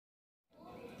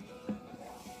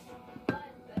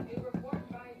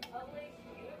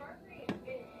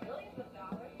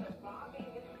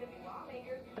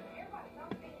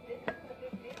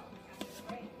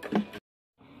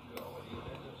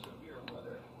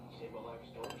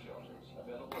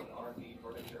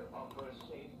offer a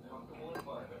safe, comfortable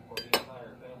environment for the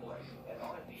entire family. At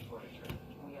R&D Furniture,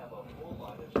 we have a full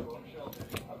line of storm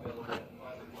shelters available in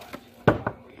fiberglass,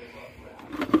 concrete above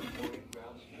ground, or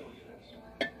in-ground steel units.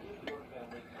 Give your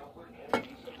family comfort and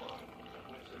peace of mind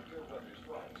when severe weather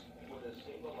strikes with a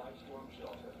single life storm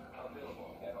shelter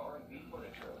available at R&B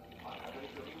Furniture on Highway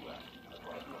 30 West,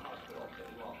 across from the hospital in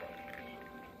Lawton.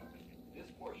 This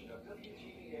portion of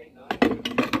WGBA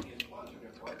 9 is sponsored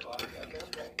in part by FM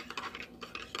Bank.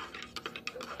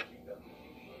 Watching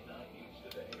WGBA 9 News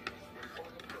today.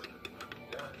 Reporting for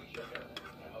Darren Shepherd,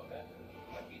 a veteran,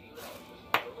 a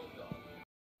meteorologist,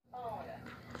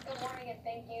 Good morning and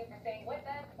thank you for staying with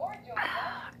us or joining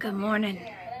us. Good morning.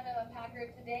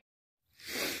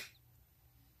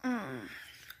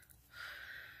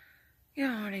 Good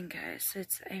morning, guys.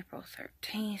 It's April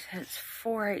 13th. It's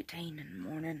 4:18 in the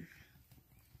morning.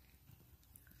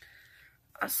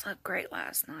 I slept great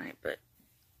last night, but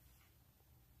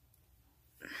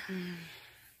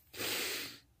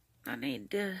I need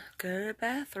to go to the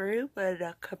bathroom, but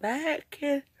I'll come back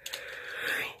and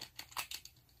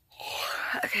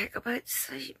I can't go back to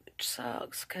sleep, which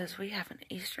sucks, because we have an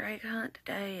Easter egg hunt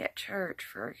today at church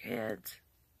for our kids.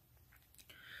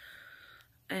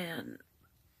 And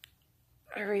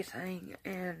everything,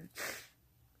 and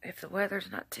if the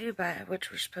weather's not too bad, which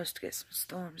we're supposed to get some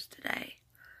storms today,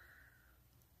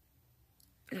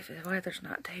 if the weather's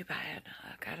not too bad,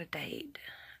 I got a date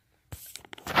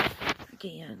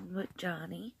again with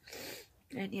Johnny.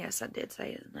 And yes, I did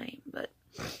say his name, but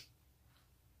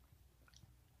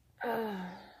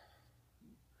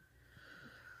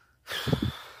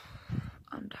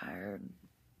I'm tired.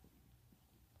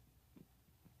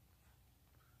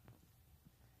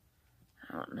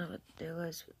 I don't know what the deal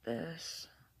is with this.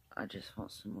 I just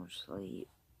want some more sleep.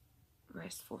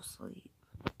 Restful sleep.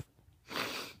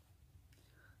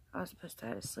 I was supposed to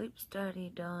have a sleep study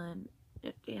done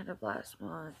at the end of last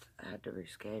month. I had to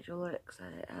reschedule it because I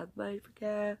didn't have money for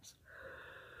gas.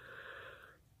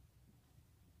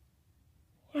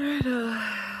 And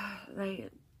the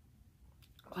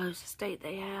closest date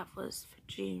they have was for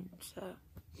June, so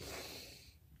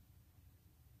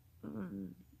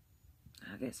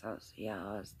I guess I'll see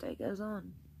how this day goes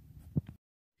on.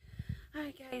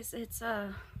 Alright guys, it's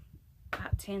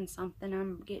about 10 something.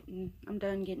 I'm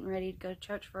done getting ready to go to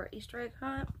church for our Easter egg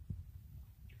hunt,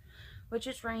 which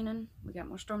is raining. We got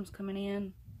more storms coming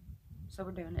in, so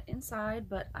we're doing it inside.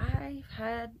 But I've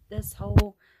had this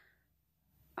whole,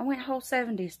 I went whole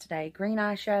 70s today. Green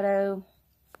eyeshadow,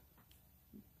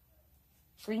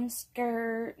 green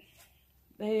skirt,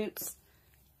 boots.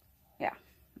 Yeah,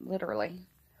 literally.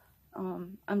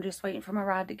 I'm just waiting for my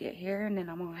ride to get here, and then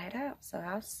I'm gonna head out. So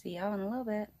I'll see y'all in a little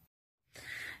bit.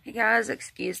 Hey guys,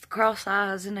 excuse the cross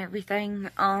eyes and everything.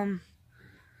 And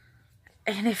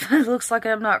if it looks like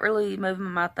I'm not really moving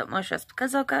my mouth that much, that's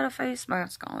because I've got a face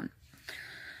mask on.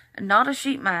 And not a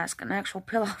sheet mask, an actual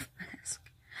peel-off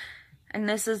mask. And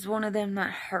this is one of them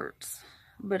that hurts,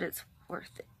 but it's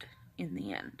worth it in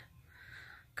the end.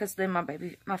 Because then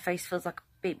my face feels like a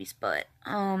baby's butt.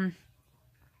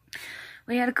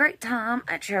 We had a great time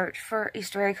at church for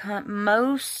Easter egg hunt.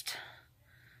 Most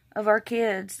of our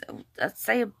kids, I'd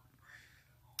say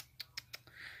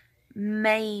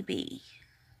maybe,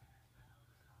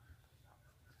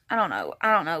 I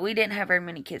don't know. We didn't have very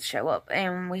many kids show up,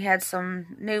 and we had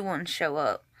some new ones show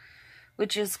up,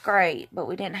 which is great, but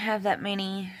we didn't have that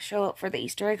many show up for the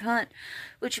Easter egg hunt,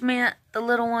 which meant the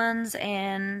little ones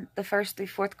and the 1st through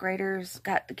 4th graders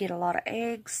got to get a lot of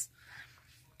eggs,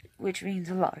 which means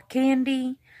a lot of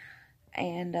candy.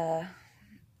 And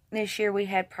this year we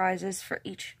had prizes for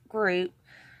each group.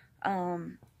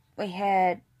 We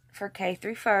had for K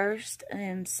through 1st,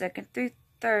 and 2nd through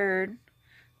 3rd,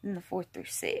 and the 4th through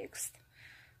 6th,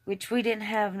 which we didn't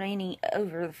have any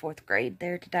over the 4th grade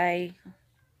there today.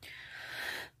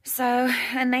 So,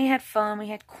 and they had fun. We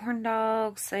had corn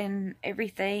dogs and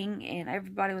everything, and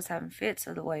everybody was having fits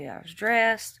of the way I was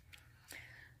dressed.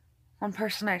 One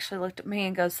person actually looked at me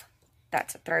and goes,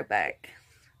 "That's a throwback."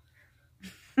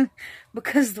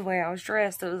 Because the way I was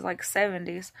dressed, it was like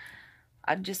 70s.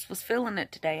 I just was feeling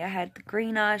it today. I had the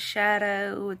green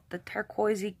eyeshadow with the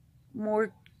turquoisey,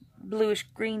 more bluish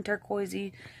green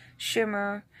turquoisey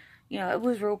shimmer. You know, it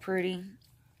was real pretty.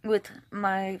 With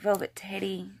my Velvet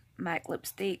Teddy MAC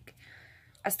lipstick.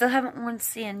 I still haven't worn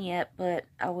Sin yet, but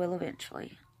I will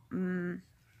eventually.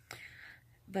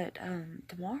 But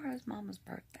tomorrow's Mama's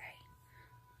birthday.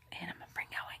 And I'm gonna bring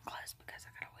y'all in close because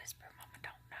I gotta whisper. Mama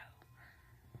don't know.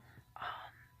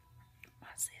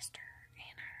 My sister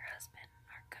and her husband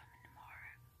are coming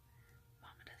tomorrow.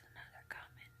 Mama doesn't know they're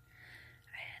coming.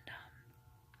 And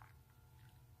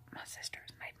my sister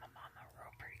has made my mom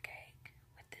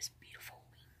this beautiful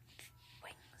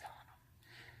wings on them.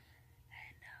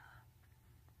 And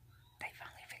they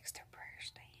finally fixed their prayer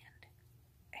stand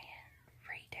and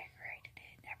redecorated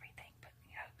it and everything. But,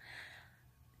 you know,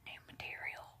 new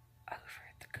material over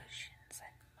the cushions,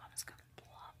 and Mama's gonna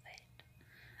love it.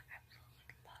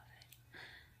 Absolutely love it.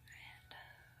 And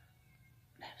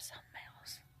there was something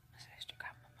else. My sister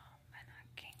got my mom, and I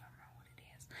can't remember what it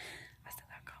is. I still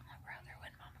gotta call my brother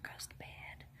when Mama goes to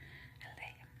bed and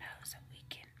let him know so we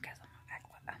can, because I'm gonna act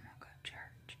like I'm gonna go to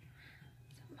church.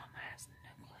 So Mama has no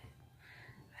clue.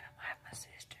 And I'm gonna have my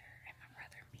sister and my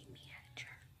brother meet me at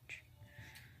church.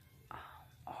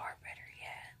 Or better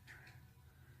yet,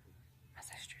 my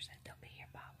sister said they'll be here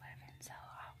by 11, so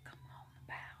I'll come home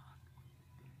about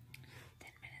 10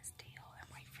 minutes till and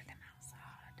wait for them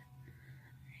outside.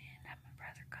 And have my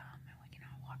brother come and we can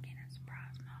all walk in and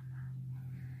surprise Mama.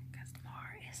 Because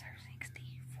tomorrow is her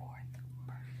 64th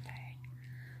birthday.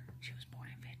 She was born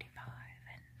in 55,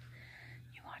 and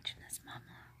you watching this,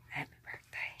 Mama. Happy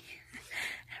birthday.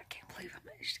 I can't believe I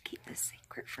managed to keep this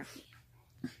secret from you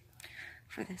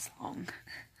for this long.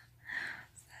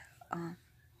 So, I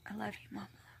love you, Mama.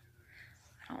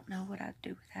 I don't know what I'd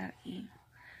do without you.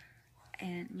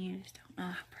 And you just don't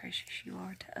know how precious you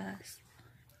are to us.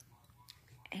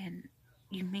 And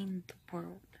you mean the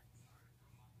world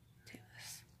to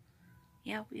us.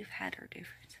 Yeah, we've had our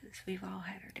differences. We've all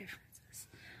had our differences.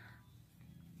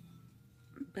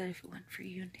 But if it wasn't for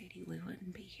you and Daddy, we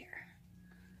wouldn't be here.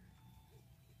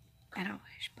 And I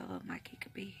wish Bubba and Mikey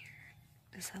could be here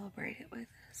to celebrate it with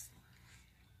us.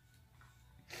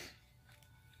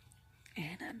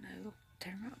 And I know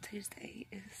Turnaround Tuesday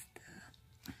is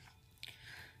the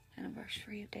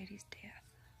anniversary of Daddy's death.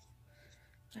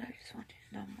 But I just want you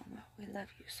to know, Mama, we love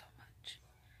you so much.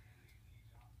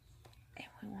 And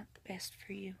we want the best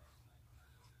for you.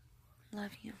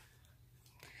 Love you.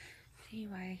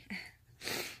 Anyway. I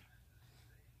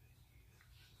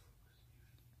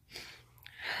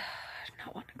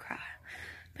don't want to cry.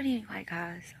 But anyway,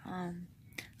 guys, I'm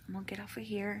gonna get off of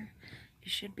here. It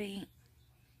should be,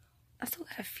 I still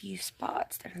got a few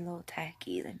spots that are a little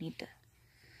tacky. They need to,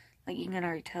 like, you can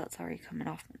already tell it's already coming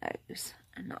off my nose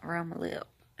and around my lip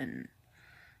and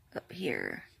up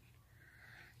here.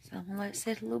 So I'm gonna let it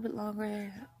sit a little bit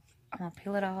longer. I'm gonna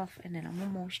peel it off and then I'm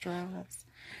gonna moisturize.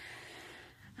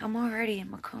 I'm already in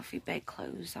my comfy bed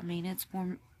clothes. I mean, it's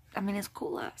warm. I mean, it's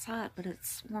cool outside, but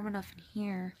it's warm enough in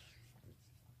here.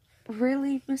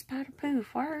 Really, Miss Powder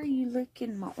Poof? Why are you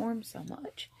licking my arm so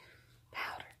much?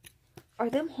 Powder. Are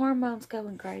them hormones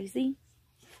going crazy?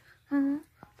 Huh?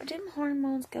 Are them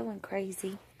hormones going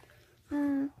crazy?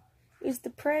 Huh? Is the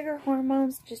predator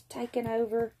hormones just taking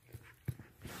over?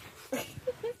 What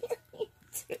are you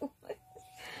doing?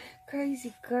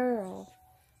 Crazy girl.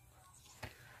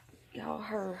 Y'all,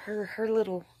 her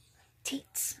little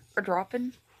teats are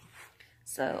dropping.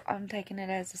 So I'm taking it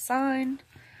as a sign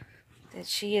that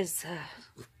she is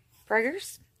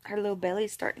preggers. Her little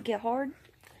belly's starting to get hard.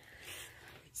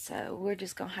 So we're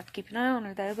just going to have to keep an eye on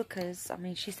her though, because I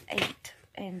mean she's 8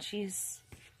 and she's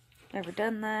never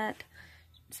done that.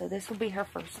 So this will be her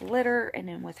first litter, and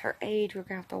then with her age we're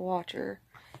going to have to watch her,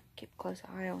 keep a close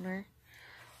eye on her,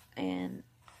 and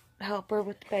help her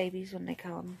with the babies when they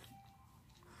come.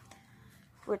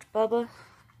 Which, Bubba,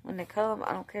 when they come,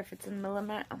 I don't care if it's in the middle of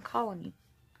the night, I'm calling you.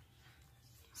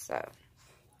 So,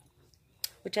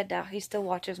 which I doubt he still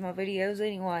watches my videos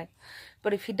anyway.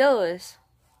 But if he does,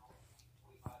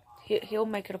 he'll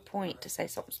make it a point to say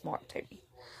something smart to me.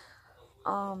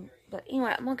 But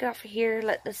anyway, I'm going to get off of here,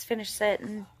 let this finish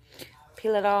setting,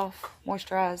 peel it off,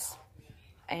 moisturize,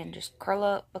 and just curl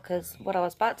up, because what I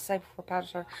was about to say before powder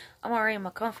started, I'm already in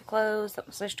my comfy clothes that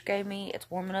my sister gave me.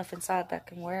 It's warm enough inside that I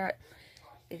can wear it.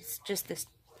 It's just this,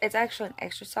 it's actually an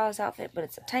exercise outfit, but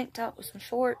it's a tank top with some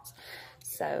shorts.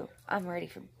 So I'm ready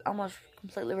for, almost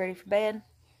completely ready for bed.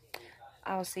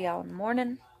 I will see y'all in the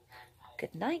morning.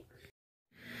 Good night.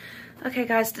 Okay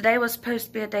guys, today was supposed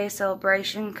to be a day of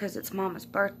celebration because it's Mama's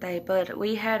birthday, but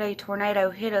we had a tornado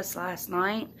hit us last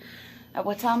night. At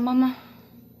what time, Mama?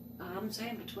 I'm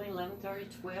saying between 11:30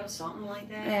 and 12, something like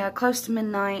that. Yeah, close to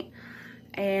midnight.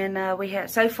 And we had,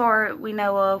 so far we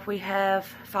know of, we have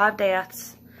 5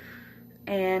 deaths.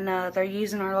 And they're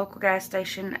using our local gas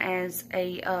station as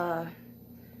a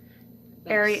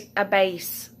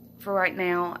base for right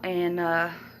now. And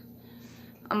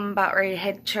I'm about ready to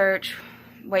head to church,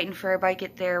 waiting for everybody to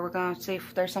get there. We're going to see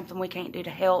if there's something we can't do to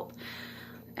help.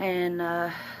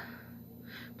 And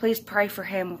please pray for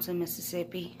Hamilton,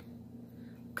 Mississippi,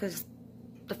 because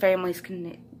the families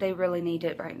they really need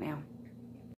it right now.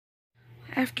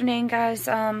 Afternoon, guys.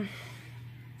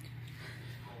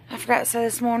 I forgot to say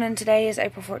this morning, today is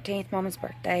April 14th, Mama's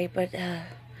birthday, but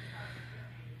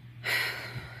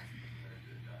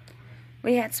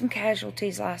we had some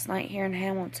casualties last night here in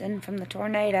Hamilton from the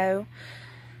tornado.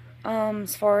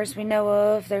 As far as we know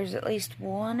of, there's at least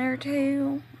 1 or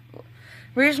 2.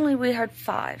 Originally we heard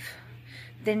 5,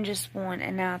 then just 1,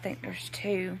 and now I think there's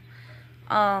 2.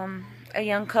 A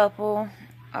young couple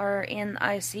are in the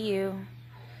ICU.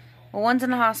 Well, one's in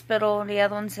the hospital, the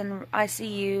other one's in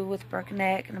ICU with a broken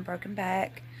neck and a broken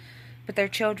back, but their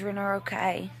children are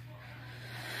okay.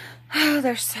 Oh,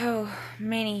 there's so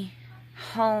many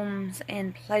homes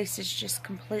and places just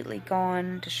completely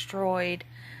gone, destroyed.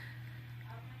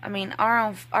 I mean,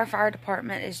 our fire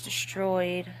department is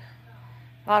destroyed.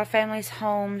 A lot of families'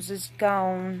 homes is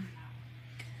gone.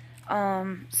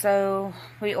 So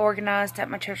we organized at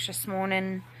my church this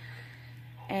morning,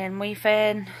 and we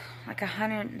fed like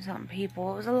 100 and something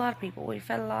people. It was a lot of people. We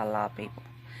fed a lot of people,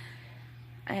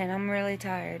 and I'm really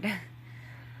tired.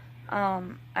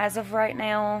 As of right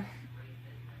now,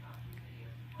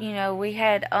 you know, we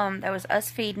had that was us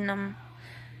feeding them,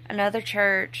 another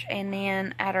church, and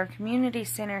then at our community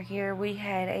center here we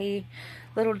had a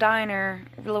little diner,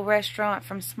 little restaurant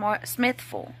from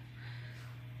Smithville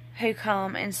who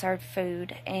come and served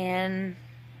food and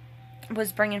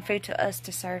was bringing food to us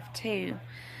to serve too.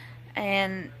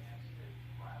 And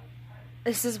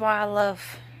this is why I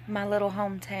love my little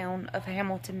hometown of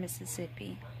Hamilton,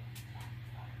 Mississippi.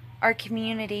 Our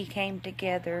community came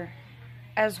together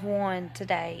as one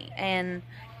today and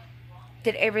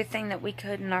did everything that we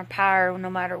could in our power,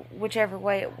 no matter whichever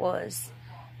way it was,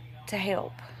 to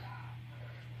help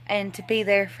and to be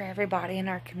there for everybody in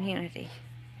our community.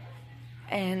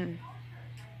 And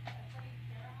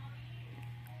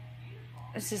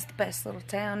this is the best little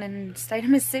town in the state of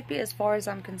Mississippi as far as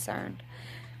I'm concerned.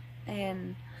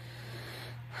 And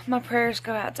my prayers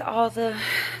go out to all the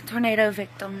tornado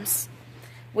victims.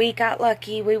 We got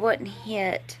lucky. We wasn't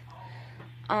hit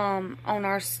on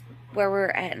our where we're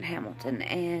at in Hamilton,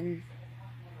 and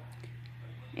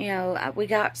you know, we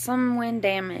got some wind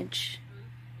damage,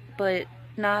 but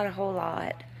not a whole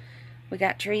lot. We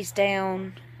got trees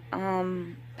down,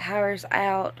 power's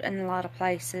out in a lot of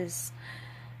places.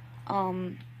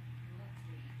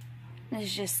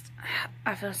 It's just,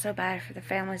 I feel so bad for the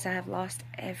families that have lost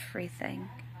everything,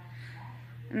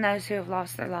 and those who have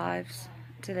lost their lives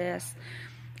to this.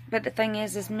 But the thing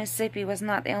is Mississippi was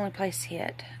not the only place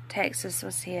hit. Texas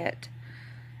was hit,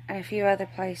 and a few other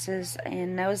places,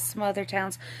 and there was some other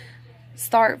towns.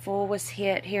 Starkville was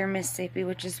hit here in Mississippi,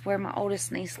 which is where my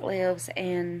oldest niece lives,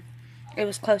 and it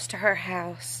was close to her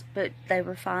house, but they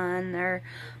were fine. Their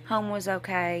home was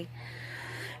okay.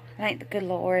 Thank the good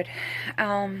Lord.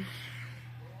 I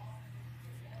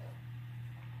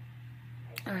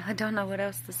really don't know what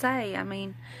else to say. I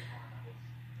mean,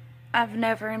 I've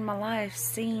never in my life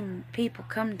seen people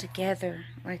come together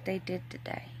like they did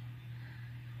today.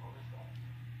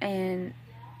 And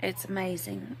it's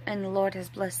amazing. And the Lord has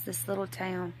blessed this little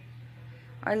town.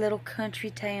 Our little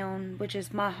country town, which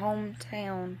is my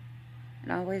hometown,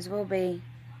 and always will be.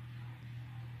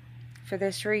 For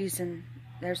this reason,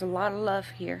 there's a lot of love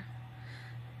here.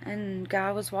 And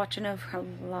God was watching over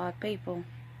a lot of people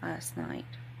last night.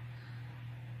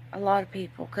 A lot of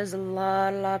people, because a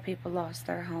lot of people lost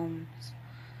their homes.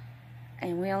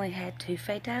 And we only had 2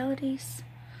 fatalities.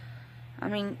 I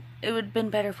mean, it would have been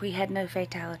better if we had no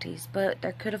fatalities, but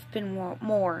there could have been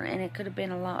more, and it could have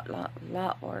been a lot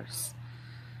worse.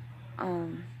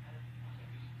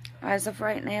 As of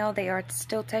right now, they are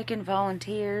still taking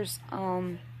volunteers.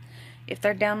 If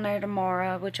they're down there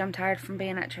tomorrow, which I'm tired from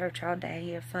being at church all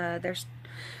day, I'm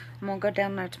gonna go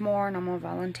down there tomorrow and I'm gonna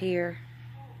volunteer,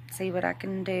 see what I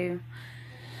can do.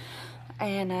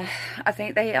 And I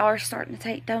think they are starting to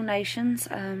take donations.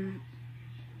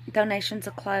 Donations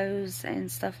of clothes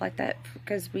and stuff like that,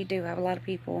 because we do have a lot of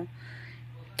people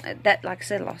that, like I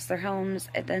said, lost their homes,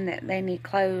 and then they need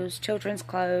clothes, children's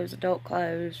clothes, adult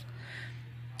clothes.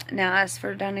 Now, as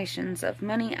for donations of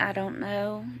money, I don't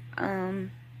know. I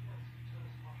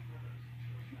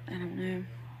don't know.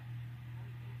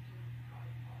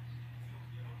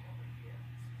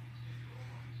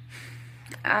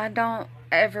 I don't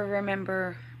ever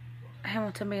remember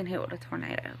Hamilton being hit with a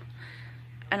tornado.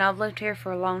 And I've lived here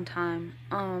for a long time.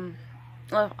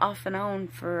 Off and on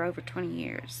for over 20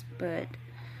 years. But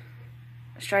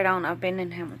straight on, I've been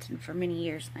in Hamilton for many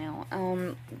years now.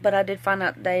 But I did find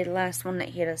out the last one that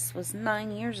hit us was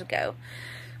 9 years ago.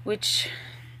 Which,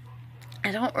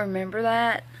 I don't remember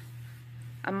that.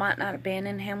 I might not have been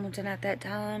in Hamilton at that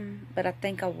time. But I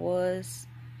think I was.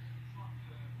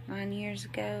 9 years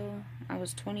ago. I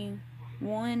was 20.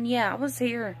 one. Yeah, I was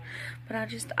here, but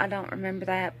I don't remember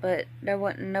that. But there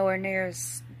wasn't nowhere near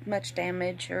as much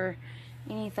damage or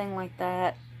anything like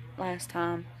that last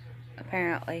time,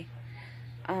 apparently.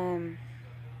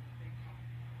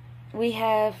 We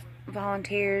have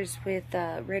volunteers with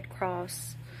Red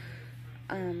Cross,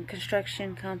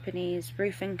 construction companies,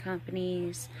 roofing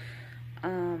companies,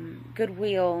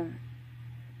 Goodwill,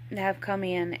 that have come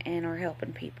in and are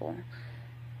helping people.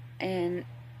 And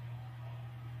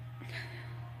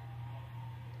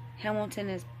Hamilton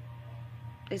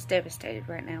is devastated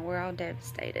right now. We're all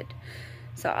devastated.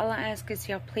 So all I ask is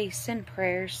y'all please send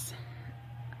prayers.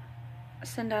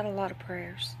 Send out a lot of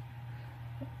prayers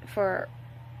for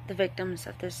the victims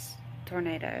of this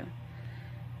tornado.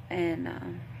 And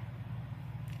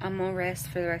I'm gonna rest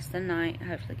for the rest of the night.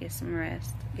 Hopefully get some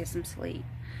rest, get some sleep.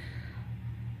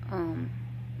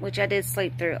 Which I did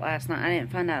sleep through it last night. I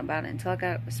didn't find out about it until I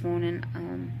got up this morning.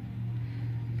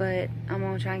 But I'm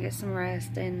gonna try and get some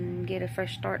rest and get a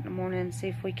fresh start in the morning and see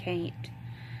if we can't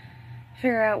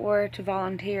figure out where to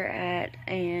volunteer at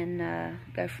and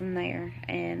go from there.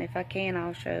 And if I can,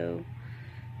 I'll show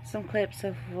some clips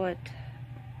of what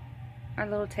our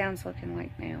little town's looking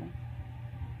like now,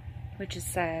 which is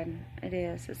sad. It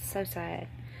is. It's so sad.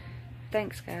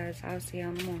 Thanks, guys. I'll see you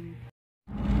in the morning.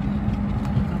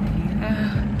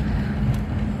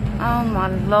 Oh my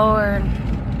Lord.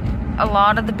 A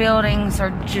lot of the buildings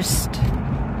are just,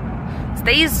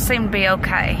 these seem to be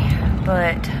okay,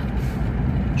 but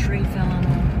Tree fell on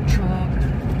a truck.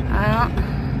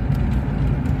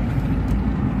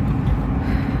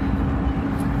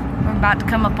 We're about to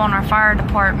come up on our fire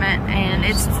department, and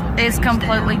it's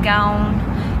completely gone.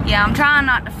 Yeah, I'm trying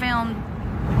not to film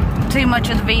too much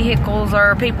of the vehicles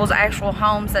or people's actual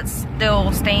homes that's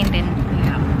still standing.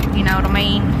 Yeah. You know what I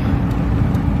mean?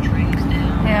 Trees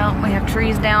down. Yeah, we have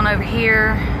trees down over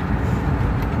here.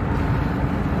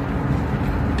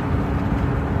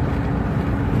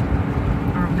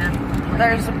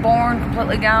 There's a barn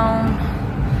completely gone.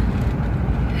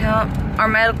 Yep. Our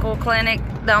medical clinic,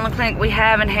 the only clinic we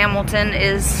have in Hamilton,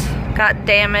 is got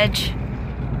damage.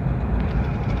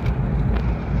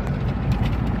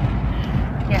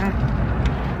 Yeah.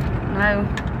 No.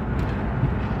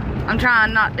 I'm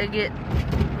trying not to get.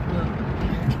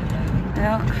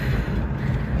 Yeah.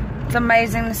 It's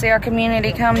amazing to see our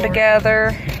community come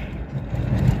together.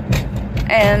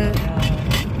 And,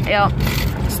 yep.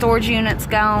 Storage units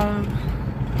gone.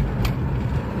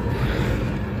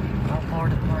 Our fire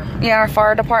department. Yeah, our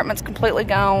fire department's completely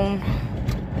gone.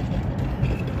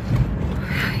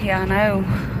 Yeah, I know.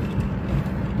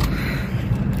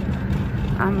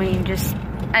 I mean, just,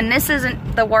 and this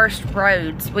isn't the worst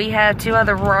roads. We have two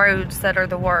other roads that are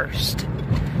the worst.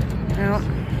 Well,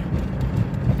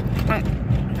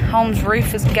 home's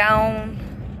roof is gone.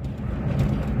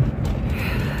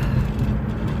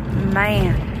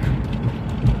 Man.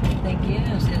 Thing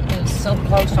is, it was so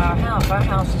close to our house. Our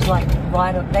house is like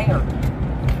right up there.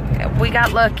 We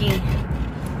got lucky.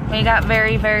 We got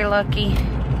very, very lucky.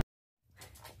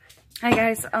 Hey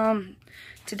guys,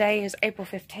 today is April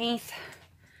 15th.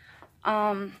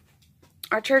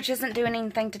 Our church isn't doing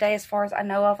anything today as far as I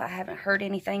know of. I haven't heard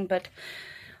anything, but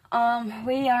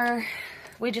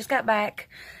we just got back.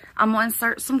 I'm gonna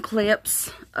insert some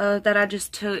clips that I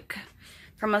just took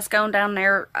from us going down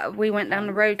there. We went down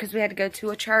the road because we had to go to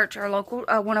a church, our local,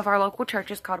 one of our local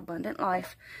churches called Abundant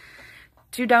Life,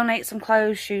 to donate some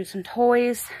clothes, shoes, and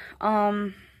toys,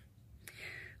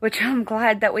 which I'm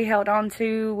glad that we held on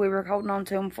to. We were holding on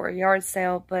to them for a yard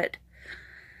sale, but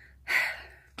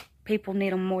people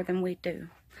need them more than we do.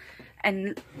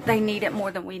 And they need it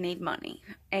more than we need money.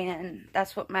 And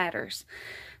that's what matters.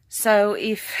 So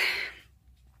if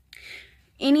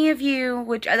any of you,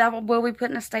 which I will be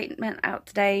putting a statement out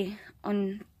today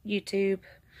on YouTube.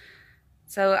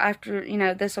 So after, you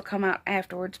know, this will come out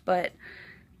afterwards. But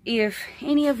if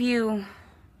any of you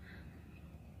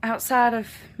outside of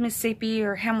Mississippi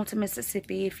or Hamilton,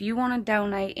 Mississippi, if you want to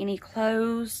donate any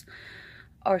clothes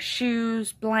or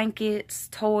shoes, blankets,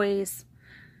 toys,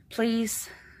 please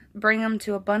bring them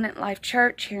to Abundant Life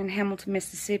Church here in Hamilton,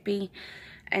 Mississippi.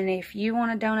 And if you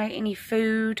want to donate any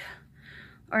food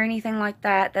or anything like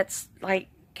that, that's like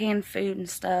canned food and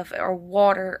stuff, or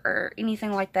water or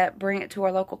anything like that, bring it to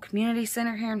our local community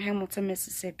center here in Hamilton,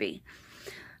 Mississippi.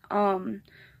 A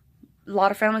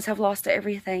lot of families have lost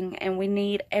everything, and we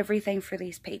need everything for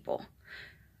these people.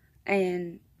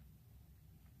 And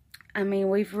I mean,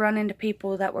 we've run into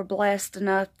people that were blessed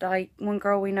enough, like one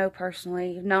girl we know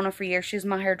personally, known her for years. She's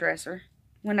my hairdresser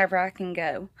whenever I can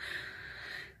go.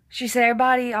 She said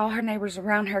everybody, all her neighbors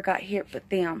around her got hit but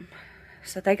them.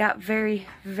 So they got very,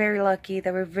 very lucky.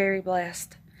 They were very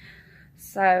blessed.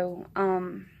 So,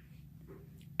 and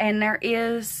there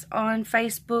is on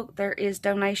Facebook, there is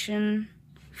donation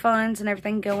funds and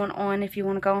everything going on if you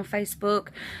want to go on Facebook.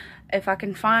 If I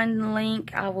can find the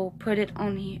link, I will put it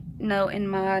on in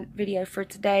my video for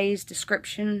today's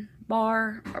description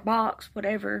bar or box,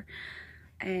 whatever.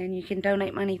 And you can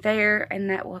donate money there, and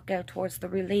that will go towards the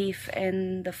relief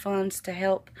and the funds to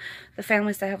help the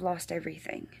families that have lost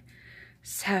everything.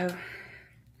 So,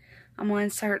 I'm going to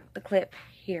insert the clip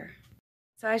here.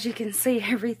 So as you can see,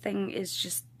 everything is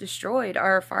just destroyed.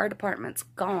 Our fire department's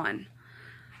gone.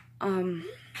 Yeah,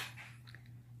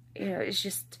 it's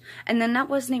just, and then that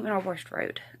wasn't even our worst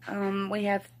road. We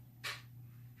have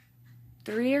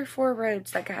 3 or 4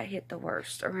 roads that got hit the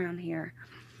worst around here.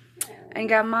 And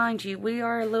God, mind you, we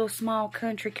are a little small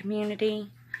country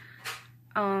community.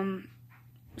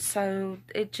 So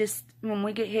it just, when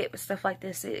we get hit with stuff like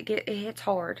this, it hits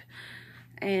hard.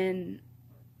 And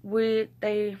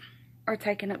they are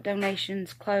taking up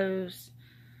donations, clothes,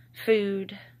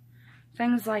 food,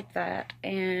 things like that.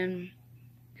 And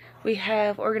we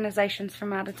have organizations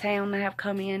from out of town that have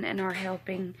come in and are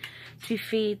helping to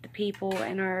feed the people,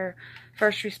 and our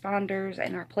first responders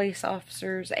and our police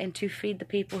officers, and to feed the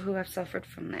people who have suffered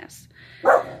from this.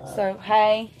 So, so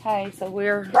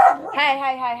we're,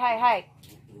 hey.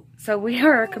 So we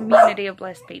are a community of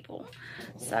blessed people.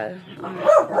 So, hey.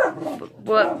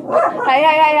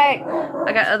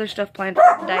 I got other stuff planned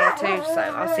for today too, so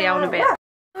I'll see y'all in a bit.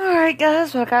 Alright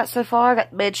guys, what I got so far, I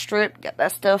got the bed stripped, got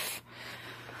that stuff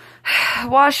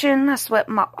washing. I swept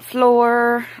my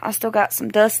floor. I still got some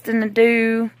dusting to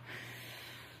do.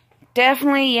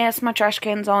 Definitely, yes, my trash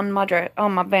can's on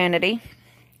my vanity.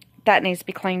 That needs to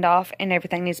be cleaned off, and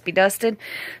everything needs to be dusted.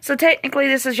 So technically,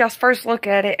 this is y'all's first look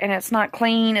at it, and it's not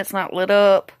clean. It's not lit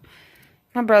up.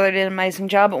 My brother did an amazing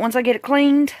job, but once I get it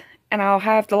cleaned, and I'll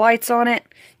have the lights on it,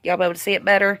 y'all be able to see it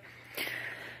better.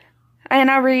 And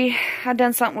I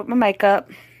done something with my makeup.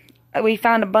 We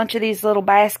found a bunch of these little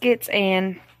baskets,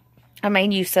 and I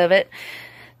made use of it.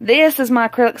 This is my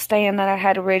acrylic stand that I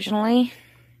had originally.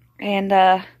 And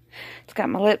it's got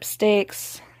my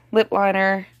lipsticks, lip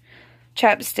liner,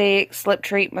 chapsticks, lip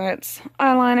treatments,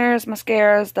 eyeliners,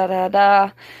 mascaras,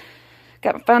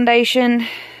 Got my foundation,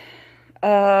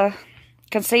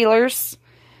 concealers,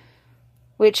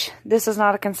 which this is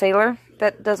not a concealer.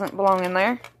 That doesn't belong in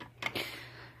there.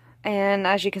 And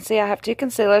as you can see, I have 2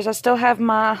 concealers. I still have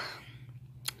my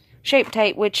Shape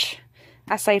Tape, which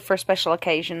I save for special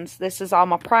occasions. This is all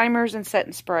my primers and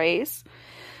setting sprays.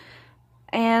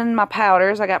 And my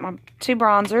powders. I got my 2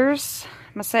 bronzers,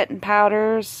 my setting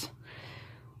powders,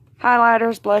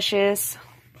 highlighters, blushes,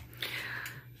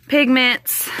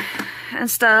 pigments, and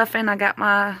stuff. And I got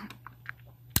my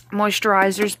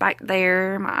moisturizers back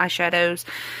there, my eyeshadows.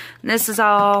 And this is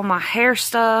all my hair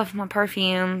stuff, my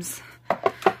perfumes.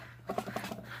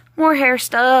 More hair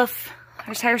stuff.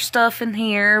 There's hair stuff in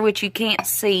here, which you can't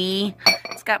see.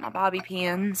 It's got my bobby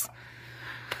pins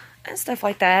and stuff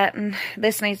like that. And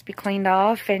this needs to be cleaned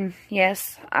off. And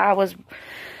yes, I was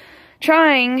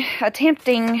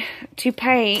attempting to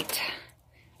paint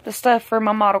the stuff for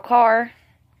my model car.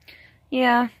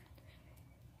 Yeah.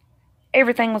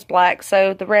 Everything was black,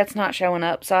 so the red's not showing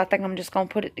up. So I think I'm just going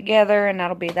to put it together, and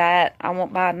that'll be that. I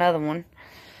won't buy another one.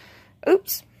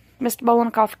 Oops. Missed a bowl and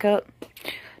a coffee cup.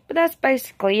 But that's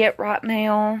basically it right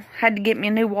now. Had to get me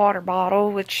a new water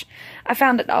bottle, which I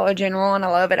found at Dollar General, and I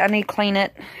love it. I need to clean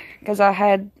it because I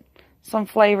had some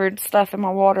flavored stuff in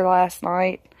my water last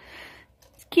night.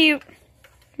 It's cute.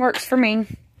 Works for me.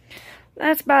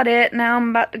 That's about it. Now I'm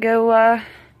about to go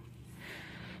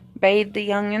bathe the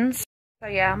youngins. So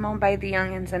yeah, I'm going to bathe the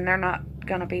youngins, and they're not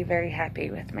going to be very happy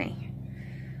with me.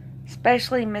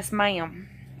 Especially Miss Ma'am,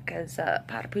 because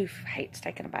Potty Poof hates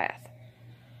taking a bath.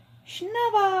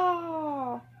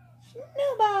 Snowball!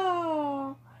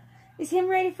 Snowball! Is him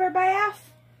ready for a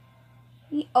bath?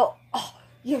 Oh,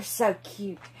 you're so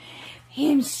cute.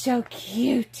 Him's so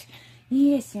cute.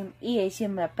 Yes, him is.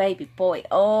 Him a baby boy.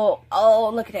 Oh,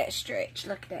 look at that stretch.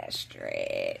 Look at that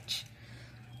stretch.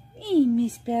 Hey,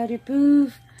 Miss Powder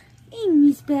Poof. Hey,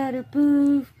 Miss Powder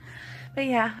Poof. But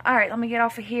yeah, alright, let me get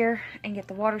off of here and get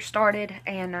the water started.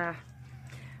 And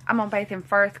I'm going to bathe him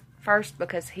first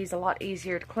because he's a lot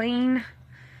easier to clean.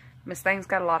 Miss Thing's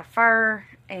got a lot of fur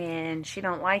and she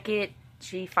don't like it.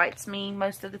 She fights me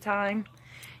most of the time.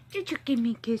 Did you give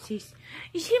me kisses?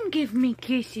 Is him giving me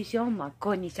kisses? Oh my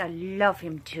goodness, I love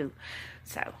him too.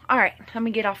 So, alright, let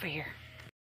me get off of here.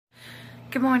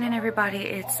 Good morning everybody.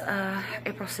 It's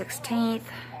April 16th.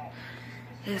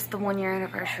 It's the 1-year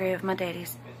anniversary of my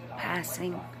daddy's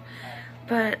passing.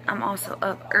 But I'm also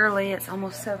up early. It's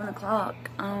almost 7 o'clock.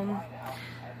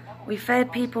 we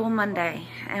fed people Monday,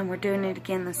 and we're doing it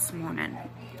again this morning.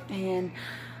 And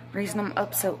the reason I'm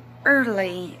up so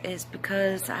early is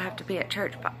because I have to be at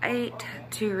church by 8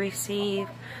 to receive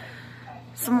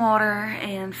some water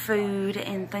and food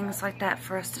and things like that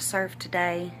for us to serve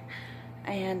today.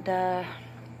 And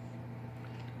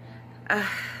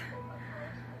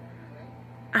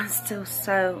I'm still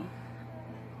so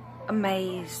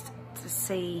amazed to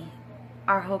see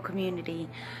our whole community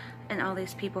and all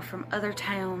these people from other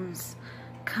towns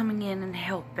coming in and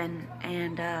helping,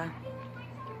 and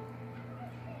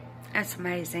that's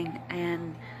amazing.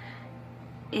 And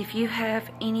if you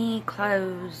have any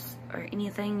clothes or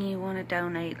anything you want to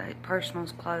donate, like personal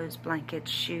clothes, blankets,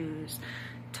 shoes,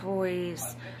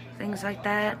 toys, things like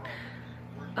that,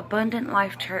 Abundant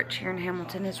Life Church here in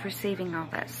Hamilton is receiving all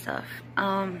that stuff.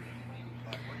 And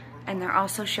they're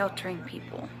also sheltering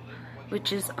people,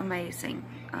 which is amazing.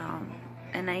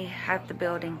 And they have the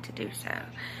building to do so.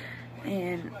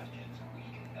 And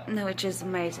no, which is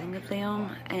amazing of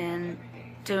them, and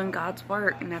doing God's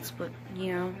work. And that's what,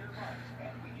 you know,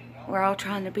 we're all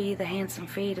trying to be the hands and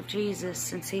feet of Jesus,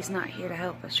 since he's not here to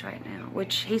help us right now,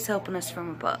 which he's helping us from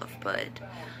above. But,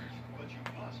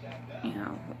 you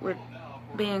know, we're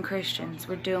being Christians,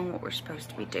 we're doing what we're supposed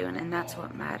to be doing, and that's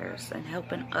what matters. And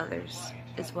helping others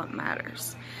is what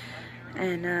matters.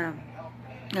 And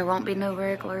there won't be no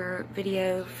regular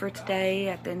video for today.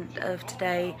 At the end of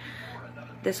today,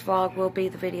 this vlog will be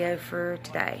the video for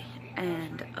today.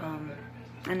 And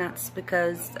that's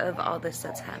because of all this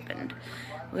that's happened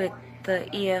with the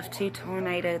EF2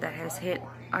 tornado that has hit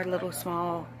our little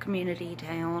small community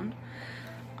town,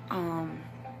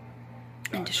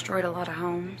 and destroyed a lot of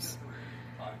homes.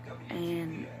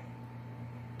 And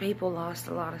people lost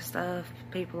a lot of stuff.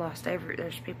 People lost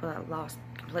there's people that lost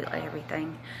completely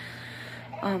everything.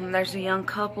 There's a young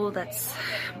couple that's,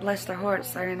 bless their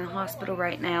hearts, they're in the hospital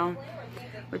right now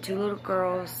with 2 little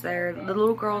girls. The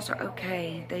little girls are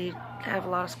okay. They have a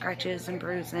lot of scratches and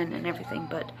bruising and everything,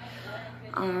 but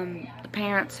the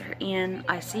parents are in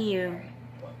ICU,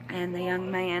 and the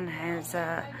young man has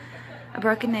a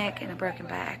broken neck and a broken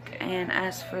back. And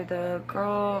as for the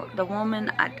girl, the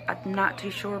woman, I'm not too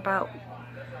sure about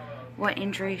what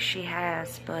injury she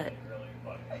has, but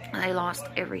they lost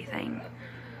everything.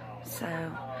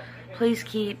 So please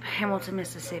keep Hamilton,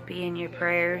 Mississippi in your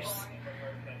prayers.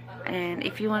 And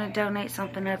if you want to donate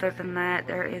something other than that,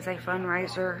 there is a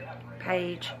fundraiser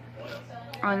page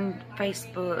on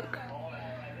Facebook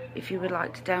if you would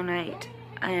like to donate,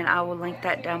 and I will link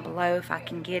that down below if I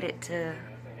can get the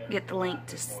link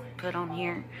to put on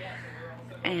here.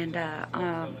 And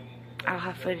I'll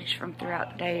have footage from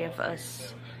throughout the day of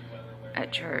us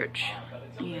at church,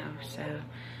 you know. So,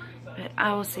 but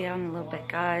I will see you in a little bit,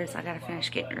 guys. I gotta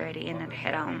finish getting ready and then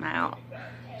head on out.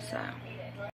 So